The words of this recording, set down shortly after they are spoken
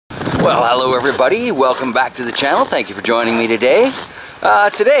Well, hello everybody, welcome back to the channel. Thank you for joining me today.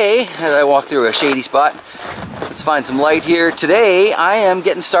 Today, as I walk through a shady spot, let's find some light here. Today, I am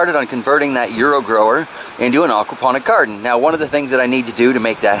getting started on converting that EuroGrower into an aquaponic garden. Now, one of the things that I need to do to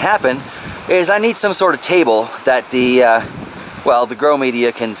make that happen is I need some sort of table that the grow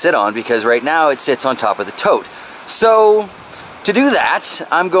media can sit on, because right now it sits on top of the tote. So, to do that,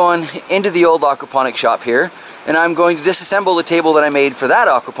 I'm going into the old aquaponic shop here, and I'm going to disassemble the table that I made for that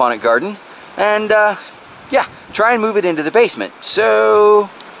aquaponic garden, and yeah, try and move it into the basement. So,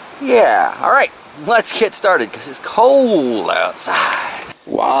 yeah, alright, let's get started, because it's cold outside.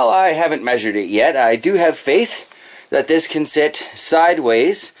 While I haven't measured it yet, I do have faith that this can sit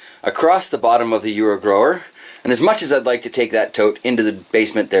sideways across the bottom of the EuroGrower, and as much as I'd like to take that tote into the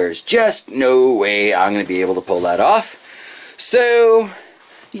basement, there's just no way I'm going to be able to pull that off. So,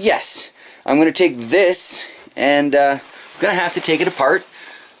 yes, I'm going to take this, and I'm going to have to take it apart.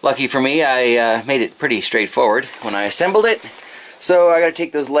 Lucky for me, I made it pretty straightforward when I assembled it. So I got to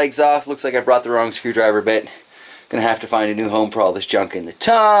take those legs off. Looks like I brought the wrong screwdriver bit. Going to have to find a new home for all this junk in the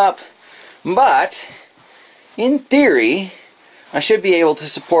top. But, in theory, I should be able to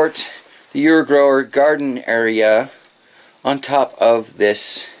support the EuroGrower garden area on top of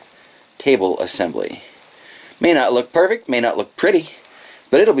this table assembly. May not look perfect, may not look pretty,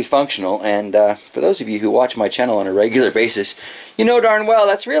 but it'll be functional, and for those of you who watch my channel on a regular basis, you know darn well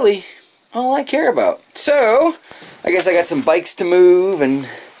that's really all I care about. So, I guess I got some bikes to move and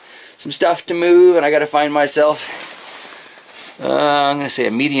some stuff to move, and I gotta find myself, I'm gonna say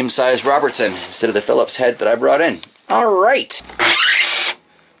a medium-sized Robertson instead of the Phillips head that I brought in. Alright!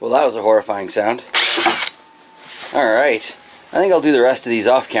 Well, that was a horrifying sound. Alright, I think I'll do the rest of these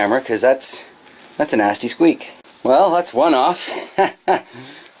off camera, because that's a nasty squeak. Well, that's one off.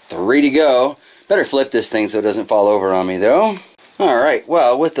 3 to go. Better flip this thing so it doesn't fall over on me, though. Alright,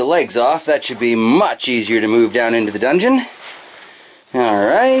 well, with the legs off, that should be much easier to move down into the dungeon.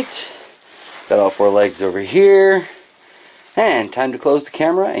 Alright. Got all 4 legs over here. And time to close the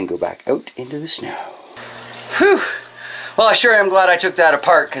camera and go back out into the snow. Whew. Well, I sure am glad I took that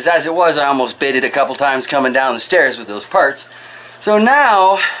apart, because as it was, I almost bit it a couple times coming down the stairs with those parts. So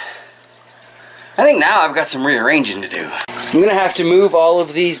now, I think now I've got some rearranging to do. I'm going to have to move all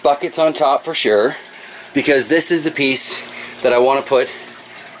of these buckets on top for sure, because this is the piece that I want to put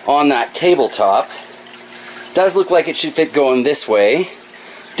on that tabletop. Does look like it should fit going this way.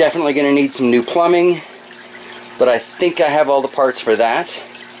 Definitely going to need some new plumbing, but I think I have all the parts for that.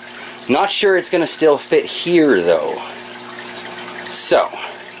 Not sure it's going to still fit here though. So,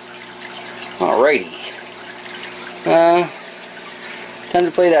 alrighty. Time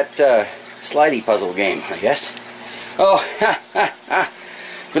to play that slidey puzzle game, I guess. Oh,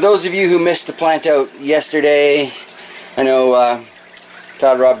 for those of you who missed the plant out yesterday, I know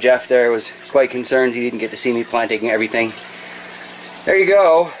Todd, Rob, Jeff there was quite concerned he didn't get to see me planting everything. There you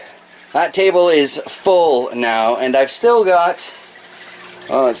go. That table is full now, and I've still got,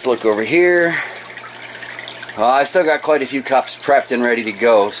 oh, let's look over here. I've still got quite a few cups prepped and ready to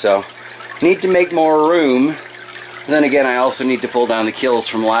go, so need to make more room. And then again, I also need to pull down the kills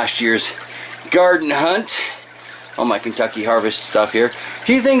from last year's garden hunt. All my Kentucky Harvest stuff here. A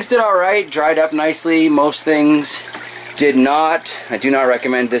few things did alright, dried up nicely. Most things did not. I do not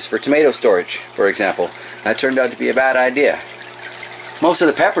recommend this for tomato storage, for example. That turned out to be a bad idea. Most of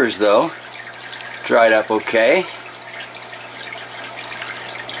the peppers, though, dried up okay.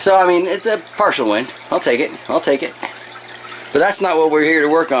 So, I mean, it's a partial win. I'll take it. I'll take it. But that's not what we're here to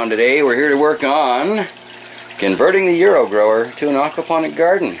work on today. We're here to work on converting the EuroGrower to an aquaponic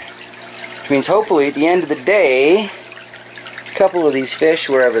garden. Which means hopefully at the end of the day, a couple of these fish,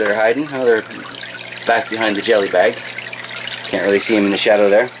 wherever they're hiding, oh, they're back behind the jelly bag. Can't really see them in the shadow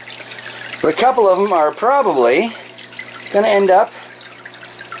there. But a couple of them are probably going to end up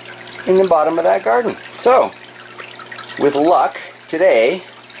in the bottom of that garden. So, with luck, today,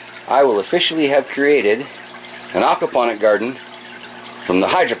 I will officially have created an aquaponic garden from the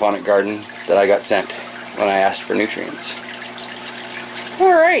hydroponic garden that I got sent when I asked for nutrients.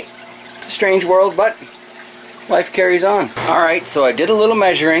 Alright, it's a strange world, but life carries on. Alright, so I did a little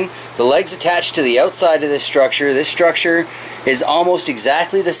measuring. The legs attached to the outside of this structure. This structure is almost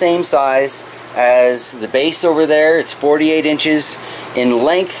exactly the same size as the base over there. It's 48 inches in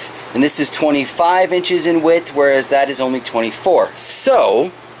length, and this is 25 inches in width, whereas that is only 24.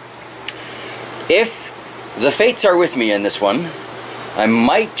 So, if the fates are with me in this one, I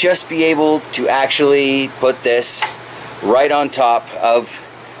might just be able to actually put this right on top of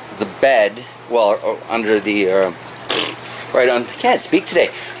the bed, well, under the, right on, I can't speak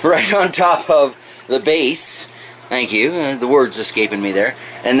today, right on top of the base, Thank you. The word's escaping me there.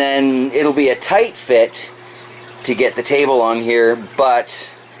 And then it'll be a tight fit to get the table on here,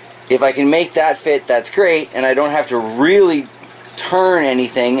 but if I can make that fit, that's great, and I don't have to really turn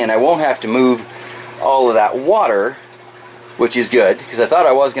anything, and I won't have to move all of that water, which is good, because I thought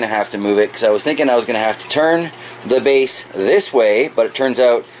I was going to have to move it, because I was thinking I was going to have to turn the base this way, but it turns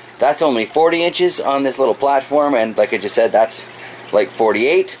out that's only 40 inches on this little platform, and like I just said, that's like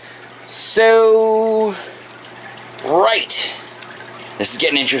 48. So, right. This is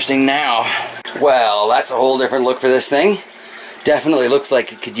getting interesting now. Well, that's a whole different look for this thing. Definitely looks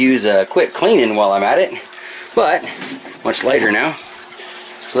like it could use a quick cleaning while I'm at it, but much lighter now.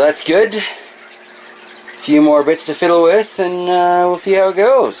 So that's good. A few more bits to fiddle with, and we'll see how it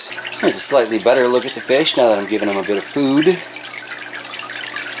goes. Here's a slightly better look at the fish now that I'm giving them a bit of food.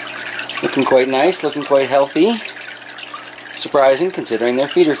 Looking quite nice, looking quite healthy. Surprising considering they're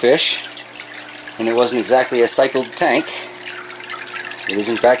feeder fish, and it wasn't exactly a cycled tank. It is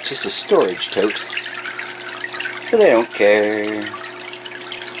in fact just a storage tote. But they don't care.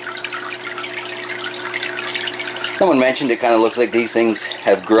 Someone mentioned it kind of looks like these things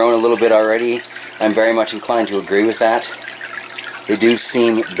have grown a little bit already. I'm very much inclined to agree with that. They do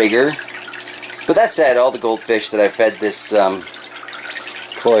seem bigger. But that said, all the goldfish that I've fed this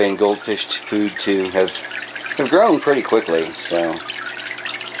koi and goldfish food to have grown pretty quickly, so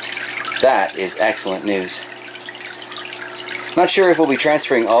that is excellent news. Not sure if we'll be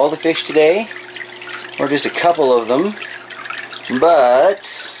transferring all the fish today, or just a couple of them, but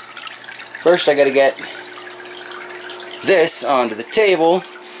first I gotta get this onto the table.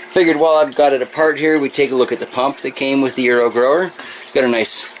 Figured while I've got it apart here, we'd take a look at the pump that came with the EuroGrower. Got a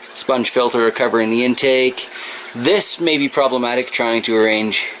nice sponge filter covering the intake. This may be problematic trying to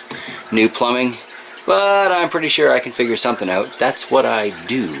arrange new plumbing, but I'm pretty sure I can figure something out. That's what I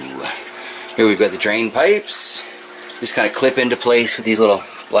do. Here we've got the drain pipes. Just kind of clip into place with these little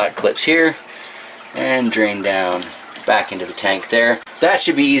black clips here, and drain down back into the tank there. That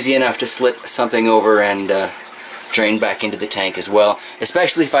should be easy enough to slip something over and drain back into the tank as well.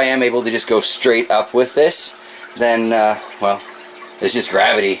 Especially if I am able to just go straight up with this, then, well, it's just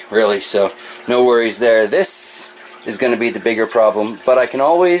gravity, really, so no worries there. This is going to be the bigger problem, but I can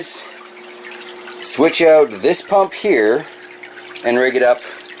always switch out this pump here and rig it up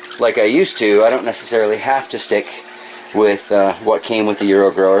like I used to. I don't necessarily have to stick with what came with the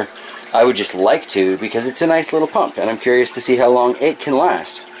EuroGrower. I would just like to, because it's a nice little pump, and I'm curious to see how long it can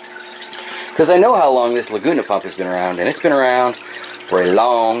last. Because I know how long this Laguna pump has been around, and it's been around for a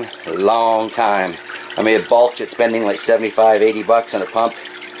long, long time. I may have balked at spending like 75, 80 bucks on a pump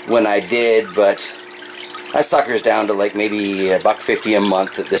when I did, but that sucker's down to like maybe $1.50 a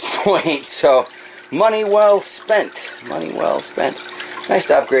month at this point, so money well spent. Money well spent. Nice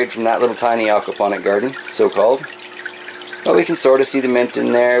to upgrade from that little tiny aquaponic garden, so-called. Well, we can sort of see the mint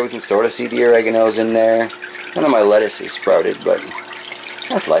in there, we can sort of see the oregano's in there. None of my lettuce is sprouted, but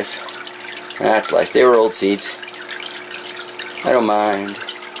that's life. That's life. They were old seeds. I don't mind.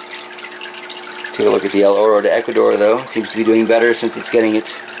 Take a look at the El Oro de Ecuador, though. Seems to be doing better since it's getting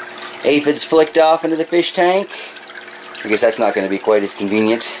its aphids flicked off into the fish tank. I guess that's not going to be quite as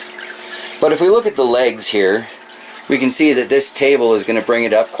convenient. But if we look at the legs here, we can see that this table is going to bring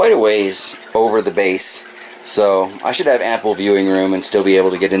it up quite a ways over the base. So I should have ample viewing room and still be able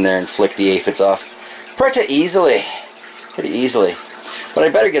to get in there and flick the aphids off pretty easily. Pretty easily. But I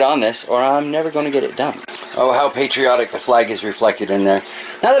better get on this or I'm never going to get it done. Oh, how patriotic the flag is reflected in there.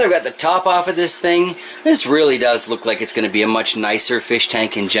 Now that I've got the top off of this thing, this really does look like it's going to be a much nicer fish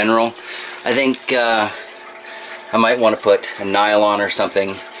tank in general. I think I might want to put a nylon or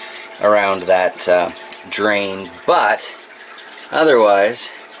something around that drain, but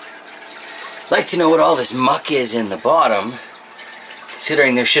otherwise, I'd like to know what all this muck is in the bottom,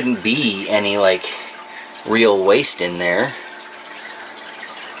 considering there shouldn't be any like real waste in there.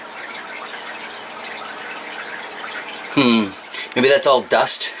 Maybe that's all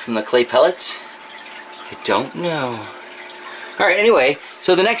dust from the clay pellets? I don't know. Alright, anyway,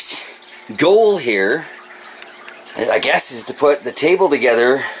 so the next goal here, I guess, is to put the table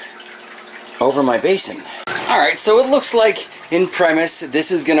together over my basin. Alright, so it looks like, in premise,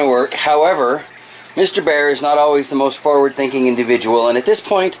 this is going to work. However, Mr. Bear is not always the most forward-thinking individual, and at this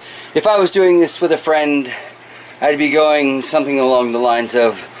point, if I was doing this with a friend, I'd be going something along the lines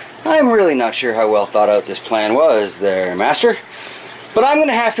of, I'm really not sure how well thought out this plan was there, Master. But I'm going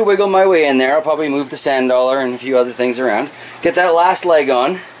to have to wiggle my way in there. I'll probably move the sand dollar and a few other things around. Get that last leg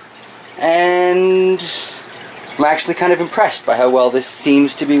on. And I'm actually kind of impressed by how well this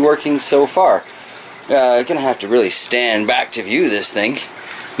seems to be working so far. I'm going to have to really stand back to view this thing.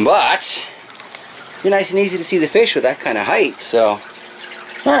 But be nice and easy to see the fish with that kind of height. So,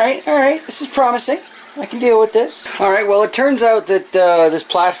 alright, this is promising. I can deal with this. Alright, well it turns out that this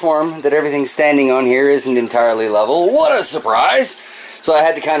platform that everything's standing on here isn't entirely level. What a surprise! So I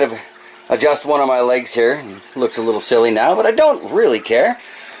had to kind of adjust one of my legs here. It looks a little silly now, but I don't really care.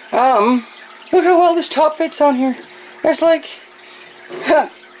 Look how well this top fits on here. It's like,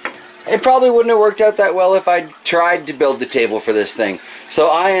 it probably wouldn't have worked out that well if I tried to build the table for this thing. So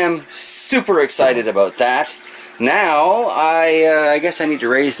I am super excited about that. Now, I guess I need to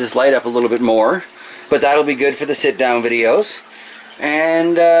raise this light up a little bit more, but that'll be good for the sit-down videos.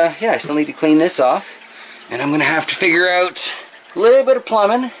 And yeah, I still need to clean this off. And I'm going to have to figure out a little bit of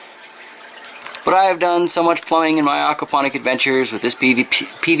plumbing. But I have done so much plumbing in my aquaponic adventures with this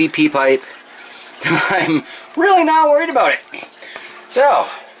PVP pipe. I'm really not worried about it. So,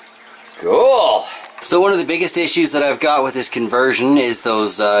 cool. So one of the biggest issues that I've got with this conversion is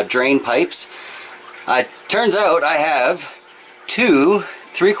those drain pipes. Turns out I have two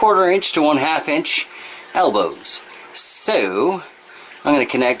 3/4 inch to 1/2 inch elbows. So, I'm going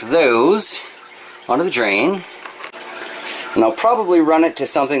to connect those onto the drain. And I'll probably run it to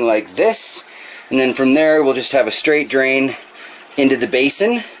something like this. And then from there we'll just have a straight drain into the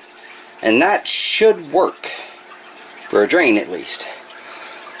basin. And that should work. For a drain at least.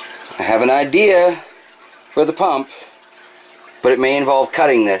 I have an idea for the pump, but it may involve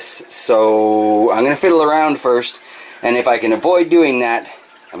cutting this. So I'm going to fiddle around first, and if I can avoid doing that,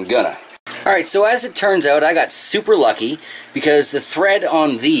 I'm gonna. Alright, so as it turns out, I got super lucky because the thread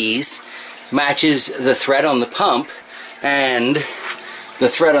on these matches the thread on the pump and the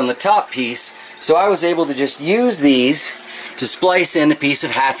thread on the top piece. So I was able to just use these to splice in a piece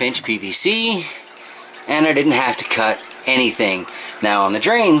of 1/2 inch PVC, and I didn't have to cut anything. Now on the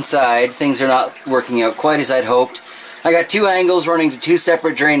drain side, things are not working out quite as I'd hoped. I got two angles running to two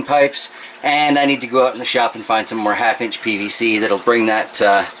separate drain pipes, and I need to go out in the shop and find some more 1/2 inch PVC that'll bring that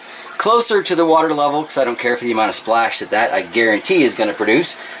closer to the water level, because I don't care for the amount of splash that I guarantee is going to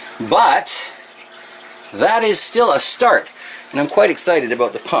produce. But that is still a start, and I'm quite excited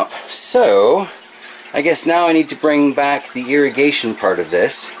about the pump. So I guess now I need to bring back the irrigation part of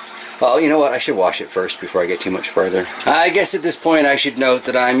this. Well, you know what? I should wash it first before I get too much further. I guess at this point I should note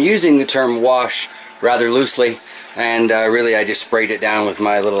that I'm using the term wash rather loosely, and really I just sprayed it down with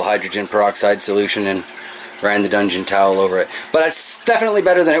my little hydrogen peroxide solution and ran the dungeon towel over it. But it's definitely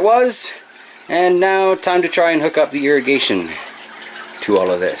better than it was, and now time to try and hook up the irrigation to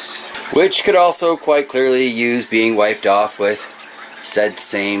all of this, which could also quite clearly use being wiped off with said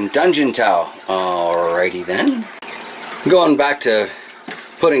same dungeon towel. Alrighty then. Going back to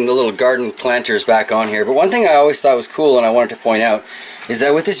putting the little garden planters back on here, but one thing I always thought was cool and I wanted to point out is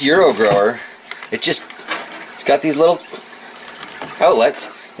that with this EuroGrower, it's got these little outlets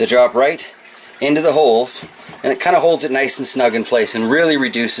that drop right into the holes, and it kind of holds it nice and snug in place and really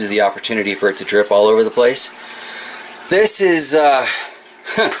reduces the opportunity for it to drip all over the place. This is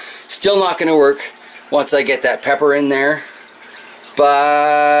still not going to work once I get that pepper in there,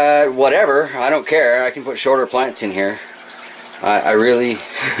 but whatever, I don't care. I can put shorter plants in here. I really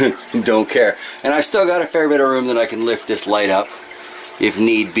don't care. And I've still got a fair bit of room that I can lift this light up if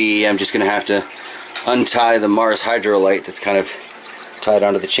need be. I'm just going to have to untie the Mars Hydro light that's kind of tied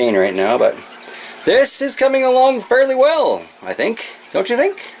onto the chain right now, but this is coming along fairly well, I think. Don't you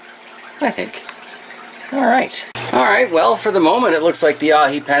think? I think. Alright. Alright, well, for the moment it looks like the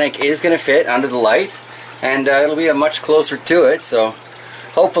Aquaponic is going to fit under the light, and it'll be a much closer to it, so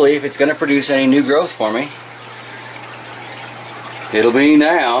hopefully if it's going to produce any new growth for me, it'll be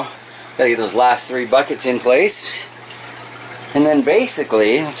now. Gotta get those last 3 buckets in place. And then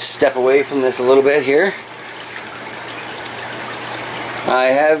basically, let's step away from this a little bit here. I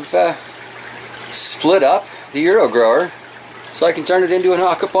have split up the EuroGrower so I can turn it into an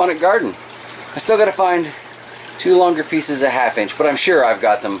aquaponic garden. I still gotta find 2 longer pieces of 1/2 inch, but I'm sure I've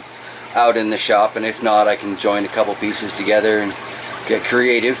got them out in the shop, and if not, I can join a couple pieces together and get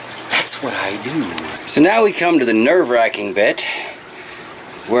creative. That's what I do. So now we come to the nerve-wracking bit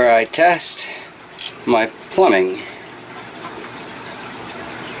where I test my plumbing.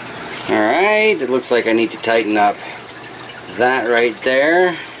 Alright, it looks like I need to tighten up that right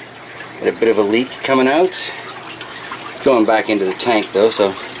there. Got a bit of a leak coming out. It's going back into the tank though,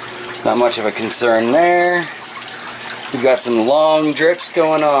 so not much of a concern there. We've got some long drips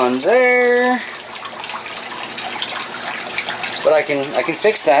going on there. But I can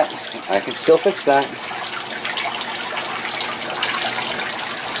fix that. I can still fix that.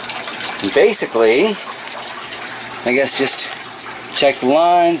 And basically, I guess just check the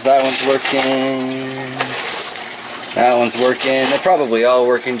lines. That one's working. That one's working. They're probably all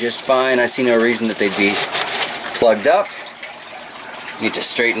working just fine. I see no reason that they'd be plugged up. Need to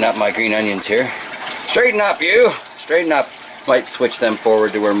straighten up my green onions here. Straighten up, you! Straighten up. Might switch them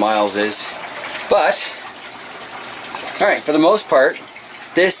forward to where Miles is. But, alright, for the most part,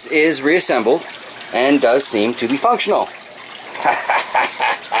 this is reassembled and does seem to be functional.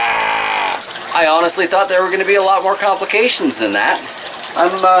 I honestly thought there were going to be a lot more complications than that.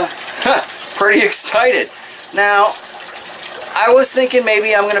 I'm pretty excited. Now, I was thinking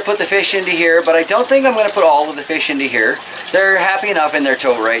maybe I'm going to put the fish into here, but I don't think I'm going to put all of the fish into here. They're happy enough in their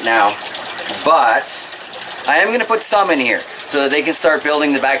tote right now. But I am going to put some in here so that they can start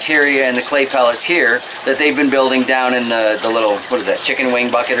building the bacteria and the clay pellets here that they've been building down in the little, what is that, chicken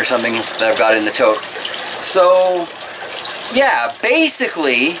wing bucket or something that I've got in the tote. So, yeah,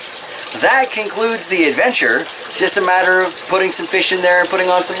 basically, that concludes the adventure. It's just a matter of putting some fish in there and putting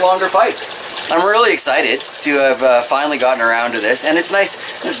on some longer pipes. I'm really excited to have finally gotten around to this, and it's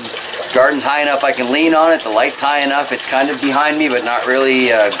nice. This garden's high enough I can lean on it, the light's high enough, it's kind of behind me but not really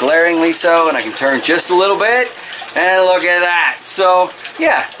glaringly so, and I can turn just a little bit, and look at that. So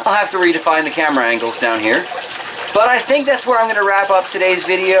yeah, I'll have to redefine the camera angles down here. But I think that's where I'm going to wrap up today's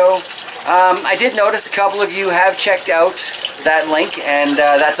video. I did notice a couple of you have checked out that link, and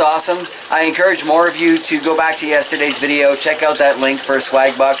that's awesome. I encourage more of you to go back to yesterday's video, check out that link for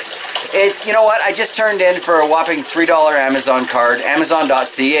swag bucks. You know what, I just turned in for a whopping $3 Amazon card,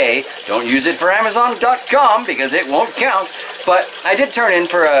 Amazon.ca. Don't use it for Amazon.com because it won't count. But I did turn in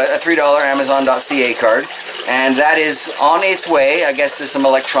for a $3 Amazon.ca card, and that is on its way. I guess there's some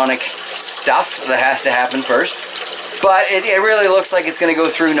electronic stuff that has to happen first. But it really looks like it's going to go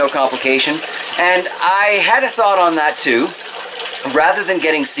through no complication. And I had a thought on that too. Rather than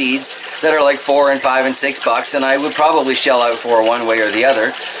getting seeds that are like $4 and $5 and $6, and I would probably shell out for one way or the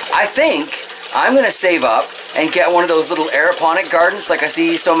other, I think I'm going to save up and get one of those little aeroponic gardens like I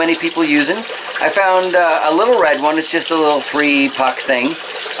see so many people using. I found a little red one. It's just a little 3-puck thing.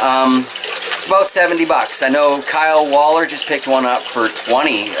 It's about $70. I know Kyle Waller just picked one up for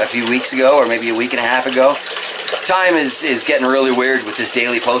 $20 a few weeks ago, or maybe a week and a half ago. Time is getting really weird with this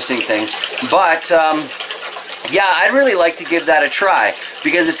daily posting thing. But yeah, I'd really like to give that a try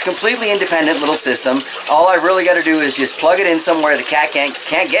because it's a completely independent little system. All I've really got to do is just plug it in somewhere the cat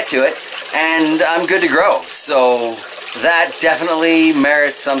can't get to it, and I'm good to grow. So that definitely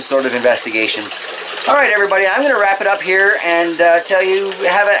merits some sort of investigation. All right, everybody, I'm going to wrap it up here and tell you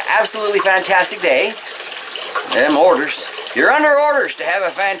have an absolutely fantastic day. Them orders. You're under orders to have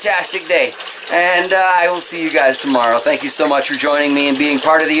a fantastic day. And I will see you guys tomorrow. Thank you so much for joining me and being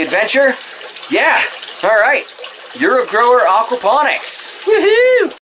part of the adventure. Yeah, all right. EuroGrower Aquaponics. Woohoo!